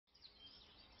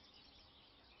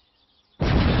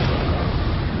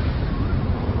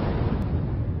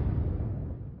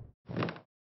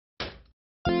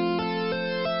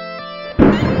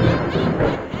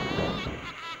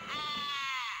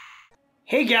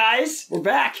Hey guys, we're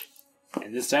back.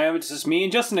 And this time it's just me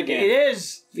and Justin again. It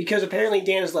is, because apparently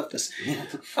Dan has left us.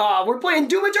 We're playing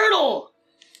Doom Eternal.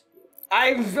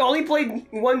 I've only played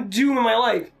one Doom in my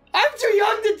life. I'm too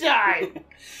young to die.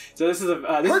 So this is a...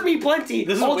 Hurt me plenty.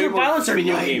 This is Ultra violence or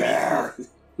video nightmare.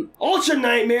 Ultra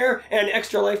nightmare and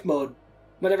extra life mode.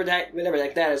 Whatever the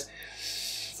heck that is.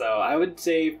 So I would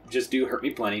say just do Hurt Me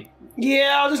Plenty.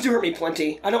 Yeah, I'll just do Hurt Me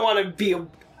Plenty. I don't want to be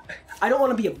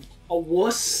a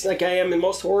wuss like I am in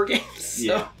most horror games. So.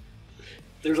 Yeah.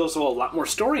 There's also a lot more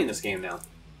story in this game now.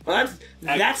 Well,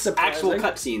 that's surprising. Actual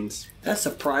cutscenes. That's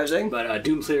surprising. But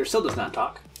Doomslayer still does not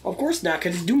talk. Of course not,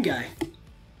 because he's Doom Guy.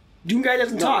 Doom Guy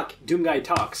doesn't talk. Doom Guy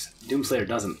talks. Doomslayer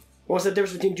doesn't. What's the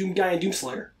difference between Doom Guy and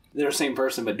Doomslayer? They're the same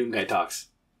person, but Doom Guy talks.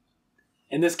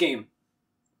 In this game.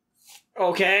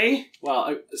 Okay.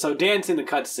 Well, so Dan's in the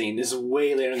cutscene. This is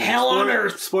way later in the game. Hell on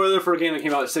Earth! Spoiler for a game that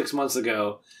came out 6 months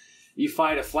ago. You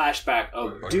find a flashback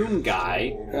of Doom Guy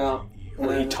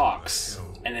where he talks.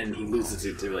 And then he loses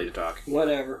it to really to talk.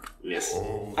 Whatever. Yes.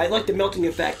 I like the melting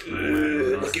effect.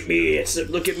 Look at me.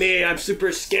 Look at me. I'm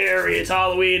super scary. It's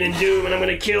Halloween and Doom, and I'm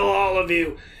gonna kill all of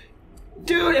you.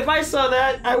 Dude, if I saw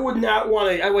that, I would not want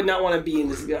to be in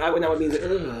this. I would not want to be in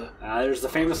this. There's the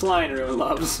famous line everyone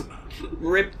loves.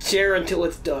 Rip chair until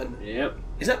it's done. Yep.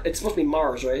 It's supposed to be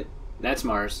Mars, right? That's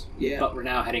Mars. Yeah. But we're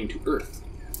now heading to Earth.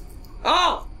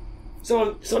 Oh!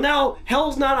 So now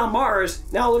Hell's not on Mars.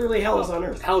 Now literally Hell is on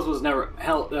Earth. Hell's was never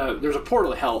Hell. There's a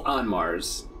portal to Hell on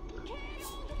Mars.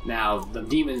 Now the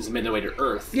demons made their way to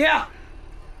Earth. Yeah.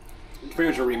 It's pretty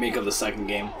much a remake of the second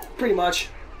game. Pretty much.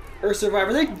 Earth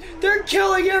Survivor. They're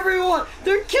killing everyone.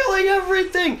 They're killing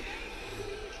everything.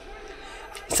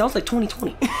 It sounds like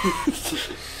 2020.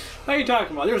 What are you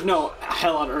talking about? There's no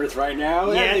hell on Earth right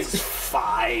now. Yet. Everything's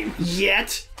fine.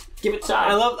 Yet. Give it time.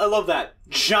 I love that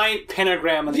giant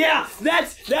pentagram. On the Earth.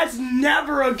 that's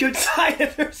never a good sign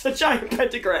if there's a giant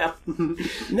pentagram.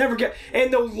 Never get.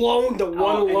 And the one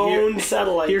lone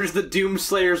satellite. Here's the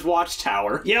Doomslayer's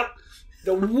watchtower. Yep.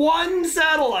 The one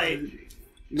satellite.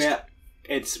 Yeah.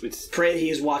 It's pray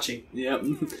he is watching. Yep.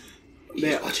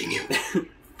 He's watching you.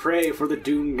 Pray for the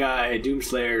Doom Guy,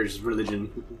 Doomslayer's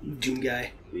religion. Doom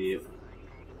Guy. Yep.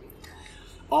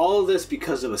 All of this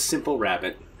because of a simple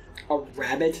rabbit. A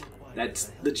rabbit?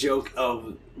 That's the joke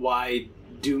of why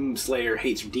Doomslayer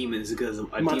hates demons, because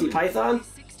a Monty demon... Python?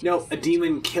 No, a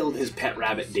demon killed his pet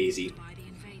rabbit, Daisy.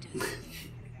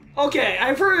 Okay,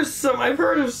 I've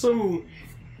heard of some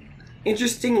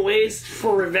interesting ways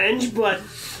for revenge, but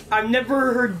I've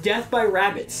never heard death by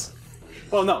rabbits.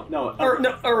 Well, no.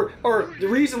 Or the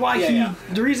reason why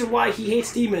the reason why he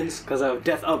hates demons because of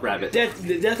death of rabbit.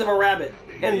 The death of a rabbit.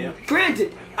 And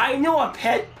granted, I know a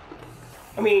pet.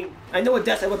 I mean, I know a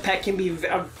death of a pet can be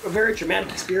a very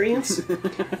traumatic experience,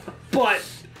 but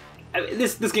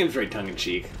this game's very tongue in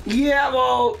cheek. Yeah,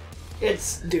 well,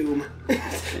 it's Doom.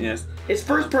 Yes. It's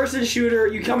first-person shooter.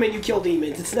 You come in, you kill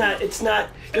demons. It's not.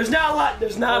 There's not a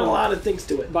lot of things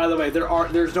to it. By the way,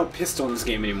 there's no pistol in this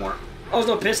game anymore. Oh, there's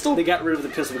no pistol? They got rid of the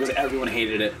pistol because everyone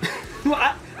hated it. Well,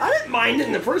 I didn't mind it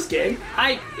in the first game.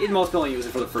 Most people only use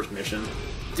it for the first mission.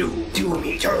 Doom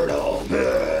Eternal.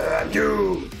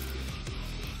 Doom.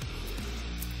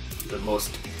 The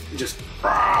most just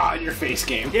in your face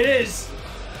game. It is.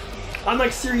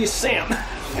 Unlike Serious Sam,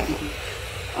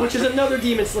 which is another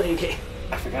demon slaying game.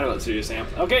 I forgot about Serious Sam.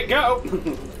 Okay, go.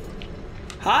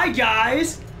 Hi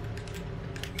guys.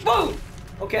 Boom.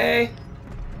 Okay.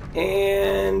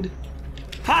 And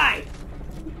hi.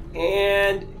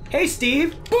 And hey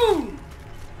Steve. Boom.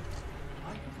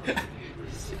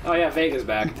 Oh yeah, Vega's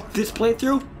back. This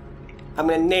playthrough, I'm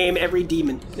gonna name every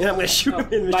demon, and I'm gonna shoot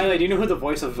him in the By the way, do you know who the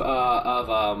voice of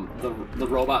the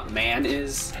robot man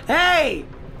is? Hey,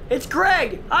 it's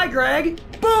Greg. Hi, Greg.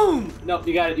 Boom. No,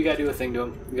 you gotta do a thing to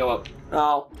him. Go up.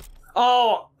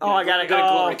 Oh! I gotta go.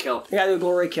 Glory kill. I gotta do a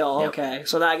glory kill. Yep. Okay,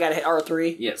 so now I gotta hit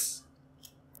R3. Yes.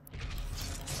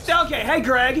 Okay, hey,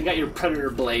 Greg. You got your predator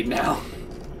blade now.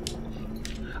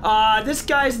 This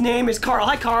guy's name is Carl.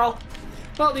 Hi, Carl.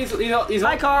 Well, these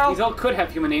Hi, Carl. These all could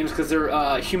have human names because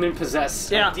they're human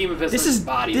possessed. Yeah. Demon possessed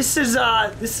bodies.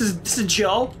 This is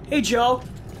Joe. Hey, Joe.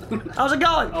 How's it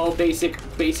going? All basic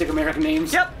American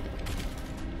names. Yep.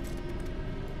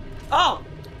 Oh,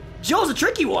 Joe's a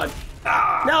tricky one.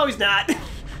 No, he's not.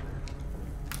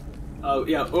 Oh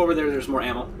yeah, over there's more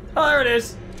ammo. Oh, there it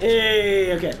is.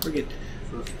 Hey, okay, we're good.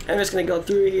 I'm just gonna go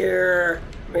through here.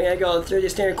 We're gonna go through the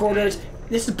standard corridors.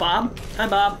 This is Bob. Hi,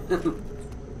 Bob. I'm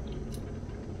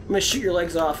gonna shoot your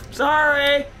legs off.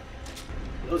 Sorry.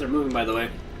 Those are moving, by the way.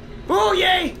 Oh,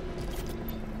 yay!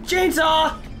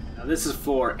 Chainsaw. Now this is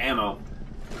for ammo.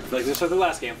 Like just like the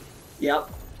last game. Yep.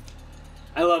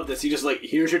 I love this. You just like,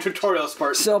 here's your tutorial,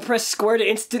 Spartan. So press square to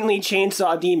instantly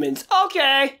chainsaw demons.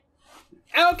 Okay.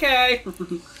 Okay.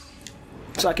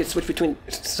 So I can switch between.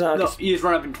 No, you just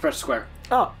run up and press square.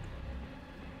 Oh.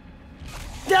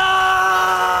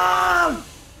 Down!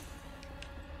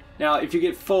 Now, if you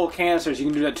get full canisters, you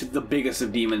can do that to the biggest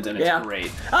of demons, and it's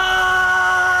great.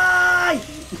 Ah!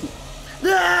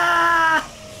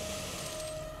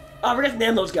 I forgot to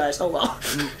name those guys. Oh well.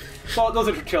 Well, those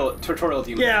are tutorial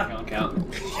demons. Yeah. They don't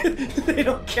count. They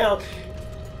don't count.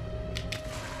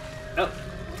 Oh.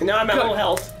 And now I'm at full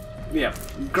health. Yeah.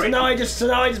 Great. So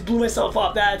now I just blew myself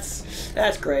up.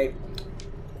 That's great.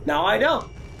 Now I know.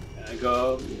 I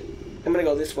go. I'm gonna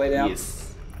go this way now.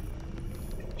 Yes.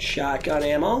 Shotgun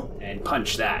ammo. And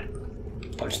punch that.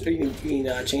 Punch. You mean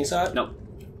chainsaw it? Nope.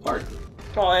 Hard.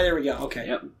 Oh, there we go. Okay.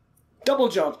 Yep. Double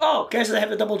jump. Oh, okay, so they have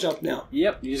the double jump now.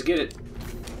 Yep. You just get it.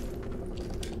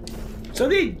 So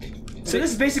this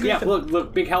is basically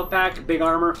look, big health pack, big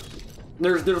armor.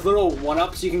 There's little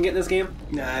one-ups you can get in this game.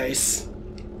 Nice.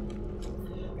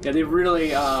 Yeah, they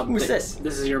really. What's this?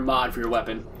 This is your mod for your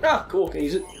weapon. Oh, cool. Can I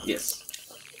use it? Yes.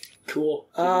 Cool.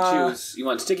 You can choose. You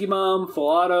want sticky bomb, full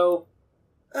auto.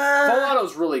 Full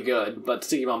auto's really good, but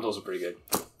sticky bomb's also pretty good.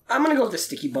 I'm gonna go with the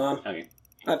sticky bomb. Okay.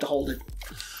 I have to hold it.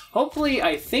 Hopefully,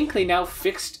 I think they now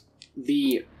fixed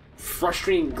the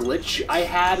frustrating glitch I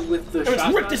had with the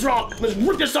shotgun. Let's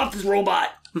rip this off this robot.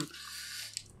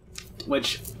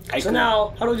 Which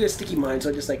now, how do I do a sticky mine? So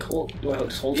I just like hold. Do I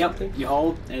just hold something? You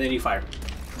hold and then you fire.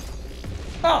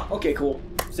 Oh, okay, cool.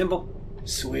 Simple.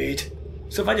 Sweet.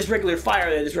 So if I just regular fire,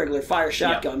 then it's regular fire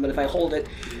shotgun. Yep. But if I hold it,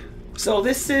 so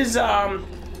this is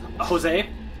Jose.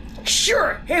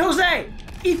 Sure. Hey, Jose,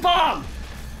 eat bomb.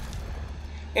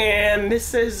 And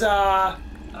this is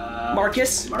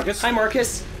Marcus. Marcus. Hi,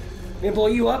 Marcus. I'm gonna blow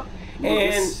you up.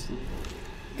 Lucas. And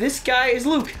this guy is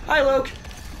Luke. Hi, Luke.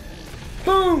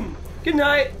 Boom. Good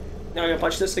night. Now I'm gonna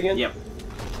punch this again. Yep.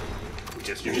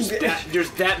 You're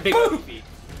just that big on your feet.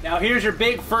 Now here's your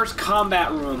big first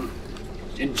combat room,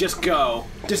 and just go.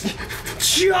 Just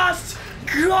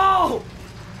go.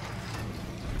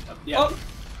 Yeah. Oh.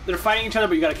 They're fighting each other,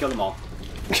 but you gotta kill them all.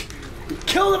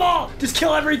 Kill them all. Just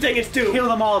kill everything. It's Doom. Kill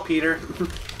them all, Peter.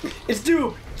 It's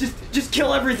Doom. Just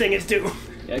kill everything. It's Doom.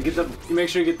 Yeah, make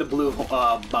sure you get the blue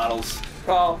bottles.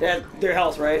 Oh, yeah, their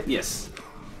health, right? Yes.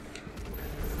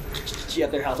 Yeah,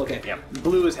 their health. Okay. Yeah,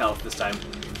 blue is health this time.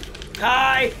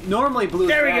 Hi. Normally blue.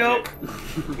 There we magic.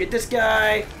 go. Get this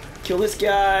guy. Kill this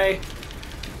guy.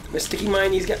 I'm sticky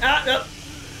mine these guys. No.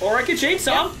 Or I could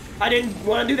chainsaw. Yep. I didn't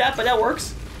want to do that, but that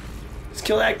works. Let's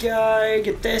kill that guy.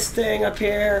 Get this thing up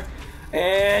here.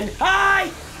 And hi.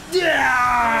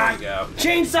 Yeah. There you go.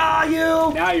 Chainsaw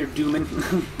you. Now you're dooming.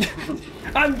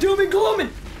 I'm doom and glooming.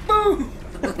 Boom.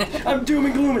 I'm doom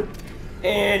and glooming.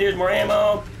 And here's more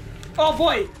ammo. Oh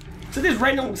boy. So this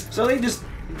random. So they just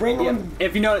random. Yeah.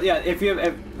 If you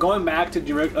have going back to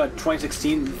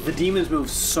 2016, the demons move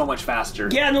so much faster.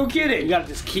 Yeah, no kidding. You gotta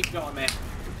just keep going, man.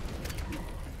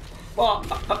 Well,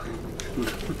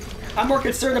 I'm more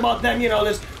concerned about them,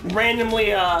 just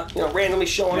randomly, randomly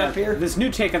showing up here. This new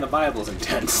take on the Bible is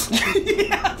intense.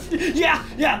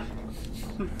 yeah.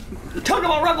 Talk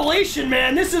about revelation,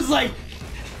 man. This is not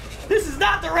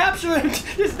the rapture.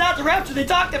 This is not the rapture they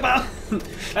talked about.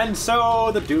 And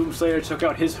so the Doomslayer took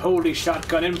out his holy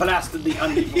shotgun and blasted the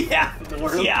undead. Yeah.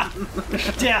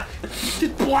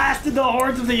 Just blasted the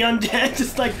hordes of the undead,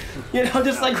 just like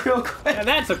real quick. And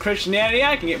that's a Christianity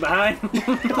I can get behind.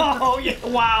 Oh yeah!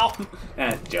 Wow.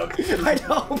 That's a joke. I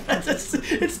know.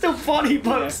 It's still funny,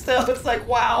 but still, it's like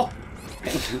wow.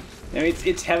 I mean,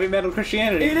 it's heavy metal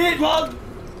Christianity. It is. Well,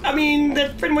 I mean,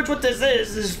 that's pretty much what this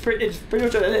is. It's pretty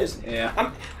much what it is.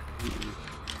 Yeah.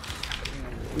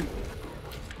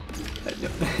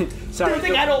 Sorry,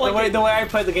 the way I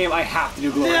play the game, I have to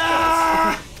do glory kills.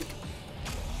 I'm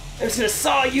just gonna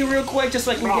saw you real quick, just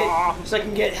so I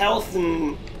can get health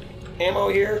and ammo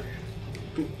here.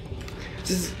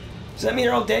 Does that mean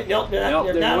they're all dead? Nope, they're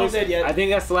not all dead yet. I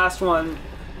think that's the last one.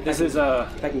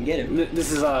 If I can get him.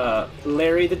 This is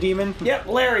Larry the demon. Yep,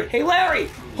 Larry. Hey, Larry,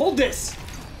 hold this.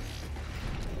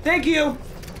 Thank you.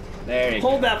 There you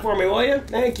Hold that for me, will you?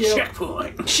 Thank you.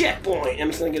 Checkpoint. I'm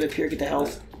just gonna get up here, get the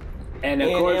health. And of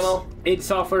course, id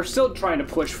Software is still trying to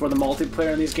push for the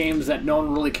multiplayer in these games that no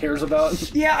one really cares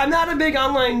about. Yeah, I'm not a big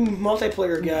online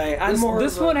multiplayer guy.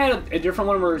 This one had a different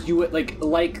one where you would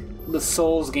like the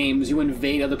Souls games, you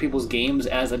invade other people's games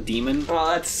as a demon.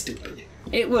 Oh, that's stupid.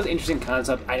 It was an interesting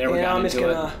concept. I never got into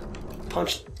it. I'm just gonna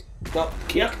punch. No,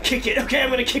 kick it. Okay,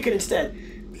 I'm gonna kick it instead.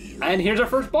 And here's our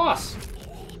first boss.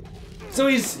 So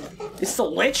it's the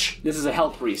Lich? This is a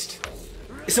Hell Priest.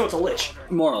 So it's a Lich.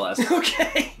 More or less.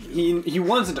 Okay. he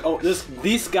wants to. Oh,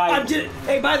 this guy.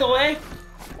 Hey, by the way,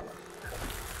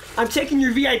 I'm taking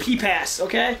your VIP pass.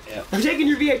 Okay. Yeah. I'm taking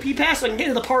your VIP pass so I can get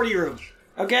into the party room.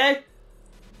 Okay.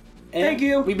 And thank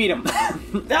you. We beat him.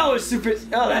 That was super.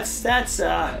 Oh, that's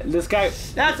this guy.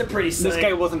 That's a pretty sight. This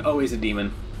guy wasn't always a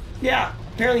demon. Yeah.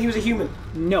 Apparently he was a human.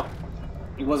 No,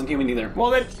 he wasn't human either.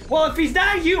 Well if he's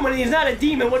not a human and he's not a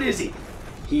demon, what is he?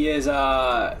 He is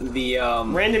the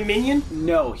random minion?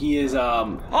 No, he is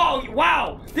Oh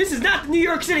wow! This is not the New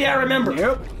York City I remember.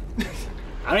 Nope.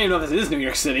 I don't even know if this is New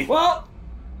York City. Well,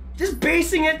 just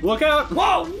basing it. Look out!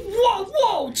 Whoa! Whoa!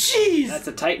 Whoa! Jeez! That's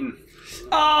a Titan.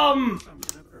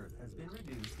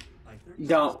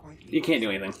 Don't. You can't do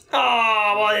anything.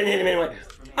 Oh, well, I didn't hit him anyway.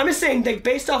 I'm just saying, like,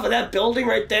 based off of that building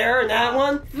right there and that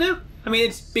one. No. I mean,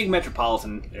 it's big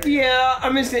metropolitan area. Yeah,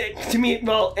 I'm just saying, to me,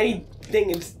 well,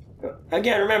 anything is.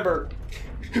 Again, remember,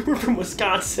 we're from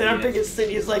Wisconsin. Our biggest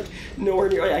city is, like, nowhere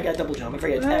near. Oh, yeah, I got double jump. I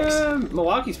forget X.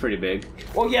 Milwaukee's pretty big.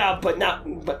 Well, yeah, but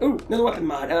not. But, ooh, another weapon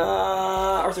mod.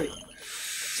 R3.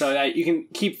 So you can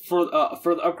keep further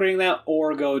upgrading that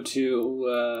or go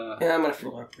to. Yeah, I'm going to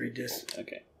further upgrade this.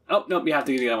 Okay. Oh, nope, you have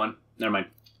to do the other one. Never mind.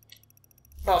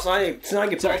 Oh, so I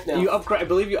get both now. You upgrade. I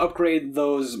believe you upgrade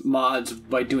those mods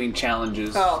by doing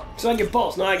challenges. Oh, so I get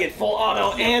both. Now I get full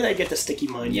auto and I get the sticky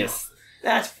mine. Yes.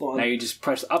 That's fun. Now you just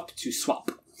press up to swap.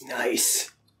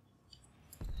 Nice.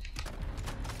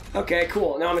 Okay,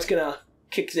 cool. Now I'm just gonna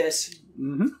kick this.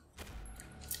 Mm-hmm.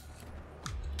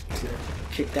 Just gonna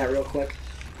kick that real quick.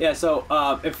 Yeah, so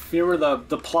if you were the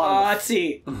plot... let's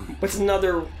see. What's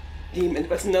another demon?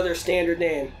 What's another standard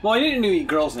name? Well, I didn't know any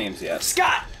girls' names yet.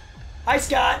 Scott! Hi,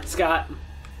 Scott! Scott.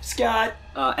 Scott.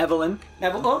 Evelyn.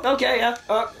 Oh, okay, yeah.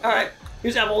 Alright.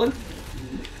 Here's Evelyn.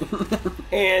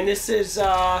 And this is,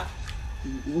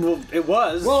 Well, it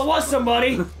was. Well, it was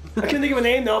somebody. I couldn't think of a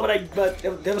name, though, but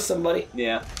there was somebody.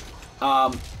 Yeah.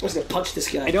 I'm just gonna punch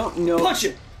this guy. I don't know... Punch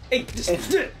him! Hey,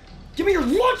 give me your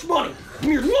lunch money! Give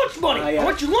me your lunch money! Yeah. I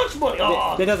want your lunch money!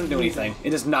 Oh. That doesn't do anything. It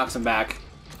just knocks him back.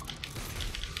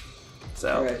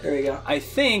 So, alright, there we go. I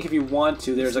think if you want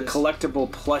to, there's a collectible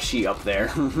plushie up there.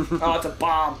 Oh, it's a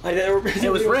bomb.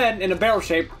 It was red in a barrel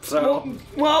shape, so...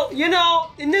 Well, you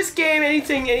know, in this game,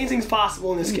 anything's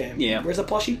possible in this game. Yeah. Where's the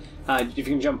plushie? If you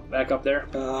can jump back up there.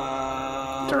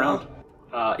 Turn around.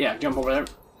 Yeah, jump over there.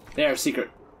 There, secret.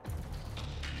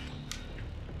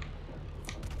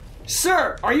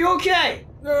 Sir, are you okay?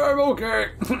 I'm okay.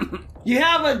 You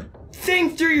have a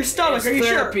thing through your stomach, are you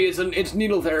therapy. Sure? It's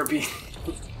needle therapy.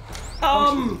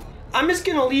 I'm just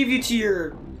gonna leave you to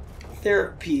your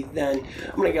therapy then.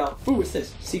 I'm gonna go. Ooh, what's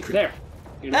this? Secret. There.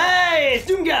 Hey, it's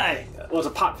Doom Guy! Well, it's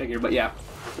a pot figure, but yeah.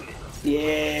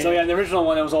 Yeah. So yeah, in the original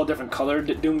one, it was all different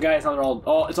colored Doom Guys. Now they're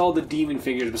all it's all the demon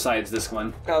figures besides this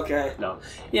one. Okay. No.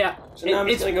 Yeah. So now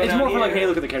it's more for like, hey,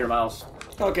 look at the character models.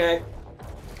 Okay.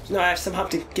 So now I have somehow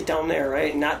to get down there,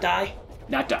 right? And not die?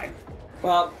 Not die.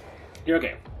 Well. You're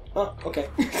okay. Oh, okay.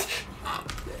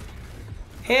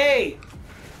 Hey!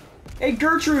 Hey,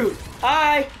 Gertrude!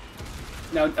 Hi!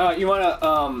 Now, you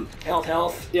wanna,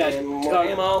 Health. Yeah, and more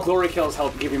ammo. Glory kills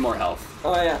help give you more health.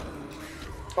 Oh, yeah.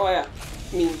 Oh, yeah.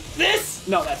 I mean, this?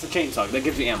 No, that's a chainsaw. That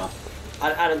gives you ammo.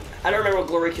 I don't remember what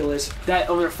glory kill is. That,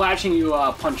 when they're flashing, you,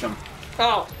 punch them.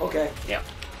 Oh, okay. Yeah.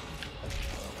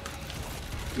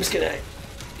 I'm just gonna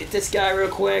get this guy real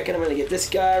quick, and I'm gonna get this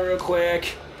guy real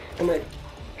quick. I'm gonna...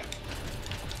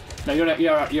 No, you're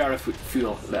out of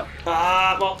fuel, though.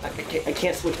 Well, I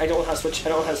can't switch. I don't know how to switch. I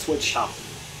don't know how to switch. Oh.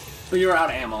 But you're out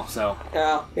of ammo, so...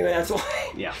 maybe that's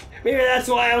why. Yeah. Maybe that's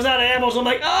why I was out of ammo, so I'm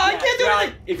like, I can't do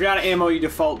anything! If you're out of ammo, you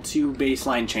default to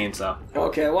baseline chainsaw.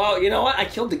 Okay, well, you know what? I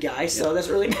killed the guy, so that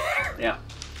doesn't really matter. Yeah.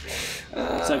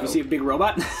 So if you see a big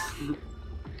robot,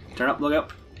 turn up, look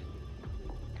up.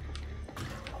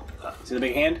 See the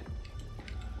big hand?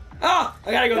 Oh,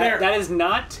 I gotta go there. That is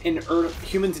not an Earth.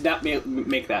 Humans did not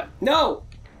make that. No,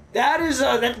 that is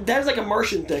that is like a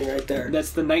Martian thing right there.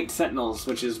 That's the Night Sentinels,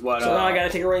 which is what. So now I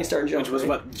gotta take a running start and jump. Which was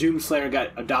what Doomslayer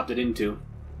got adopted into.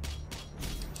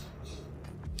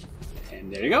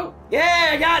 And there you go. Yeah,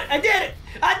 I got it. I did it.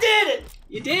 I did it.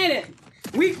 You did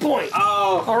it. Weak point.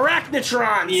 Oh.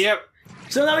 Arachnotrons. Yep.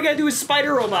 So now we gotta do is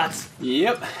spider robots.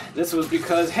 Yep. This was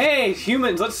because, hey,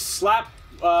 humans, let's slap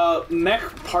mech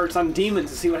parts on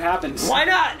demons to see what happens. Why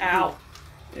not? Ow.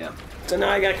 Yeah. So now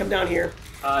I gotta come down here.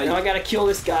 Now I gotta kill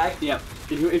this guy. Yeah.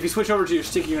 If you switch over to your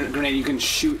sticky grenade, you can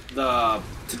shoot the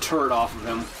turret off of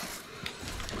him.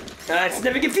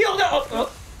 Significant field.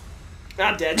 Oh.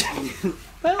 I'm dead.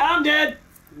 I'm dead.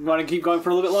 You want to keep going for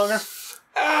a little bit longer?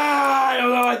 I don't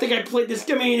know. I think I played this.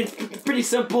 I mean, it's pretty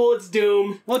simple. It's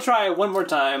Doom. We'll try it one more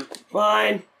time.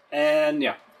 Fine. And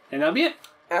yeah. And that'll be it.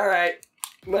 Alright.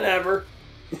 Whatever.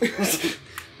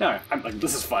 No, I'm like,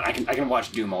 this is fun. I can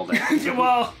watch Doom all day.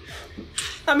 Well,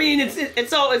 I mean,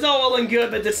 it's all well and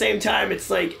good, but at the same time, it's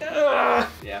like,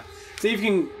 Yeah. See if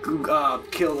you can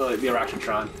kill the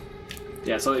Araxotron.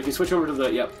 Yeah. So if you switch over to the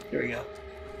Here we go.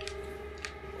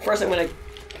 First, I'm gonna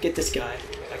get this guy.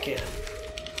 If I can.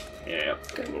 Yeah.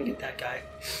 Okay, I'm gonna get that guy.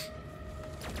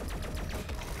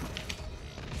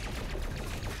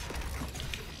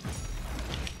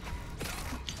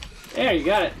 There, you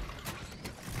got it.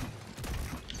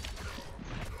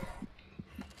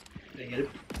 Did I get it?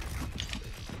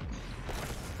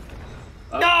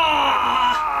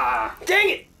 Ah! Dang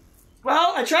it!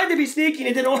 Well, I tried to be sneaky and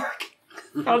it didn't work.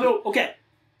 I'll do. Okay.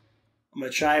 I'm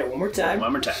gonna try it one more time.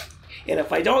 One more time. And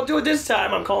if I don't do it this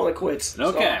time, I'm calling it quits.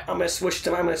 Okay. So I'm gonna switch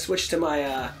to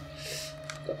my.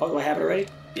 Oh, do I have it already?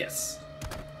 Yes.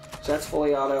 So that's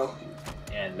fully auto.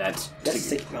 And that's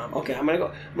sticky bomb. Okay, I'm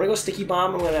gonna go sticky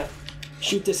bomb. I'm gonna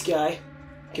shoot this guy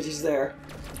because he's there.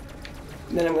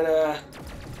 And then I'm gonna.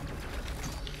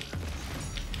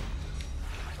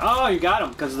 Oh, you got him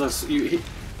because of this. You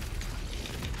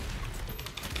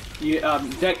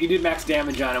did max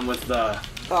damage on him with the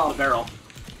barrel.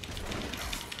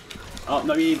 Oh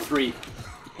no, you need 3.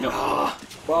 No.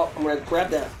 Well, I'm gonna grab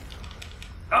that.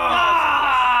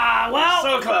 Well,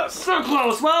 so close. So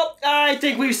close. Well, I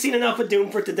think we've seen enough of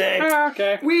Doom for today.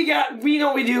 Okay. We know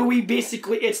what we do. We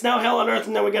basically, it's now hell on earth,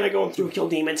 and then we gotta go through kill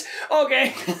demons.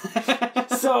 Okay.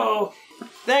 So,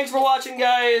 thanks for watching,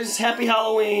 guys. Happy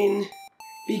Halloween.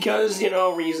 Because,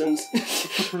 reasons.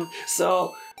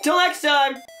 So, till next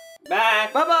time. Bye.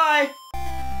 Bye-bye.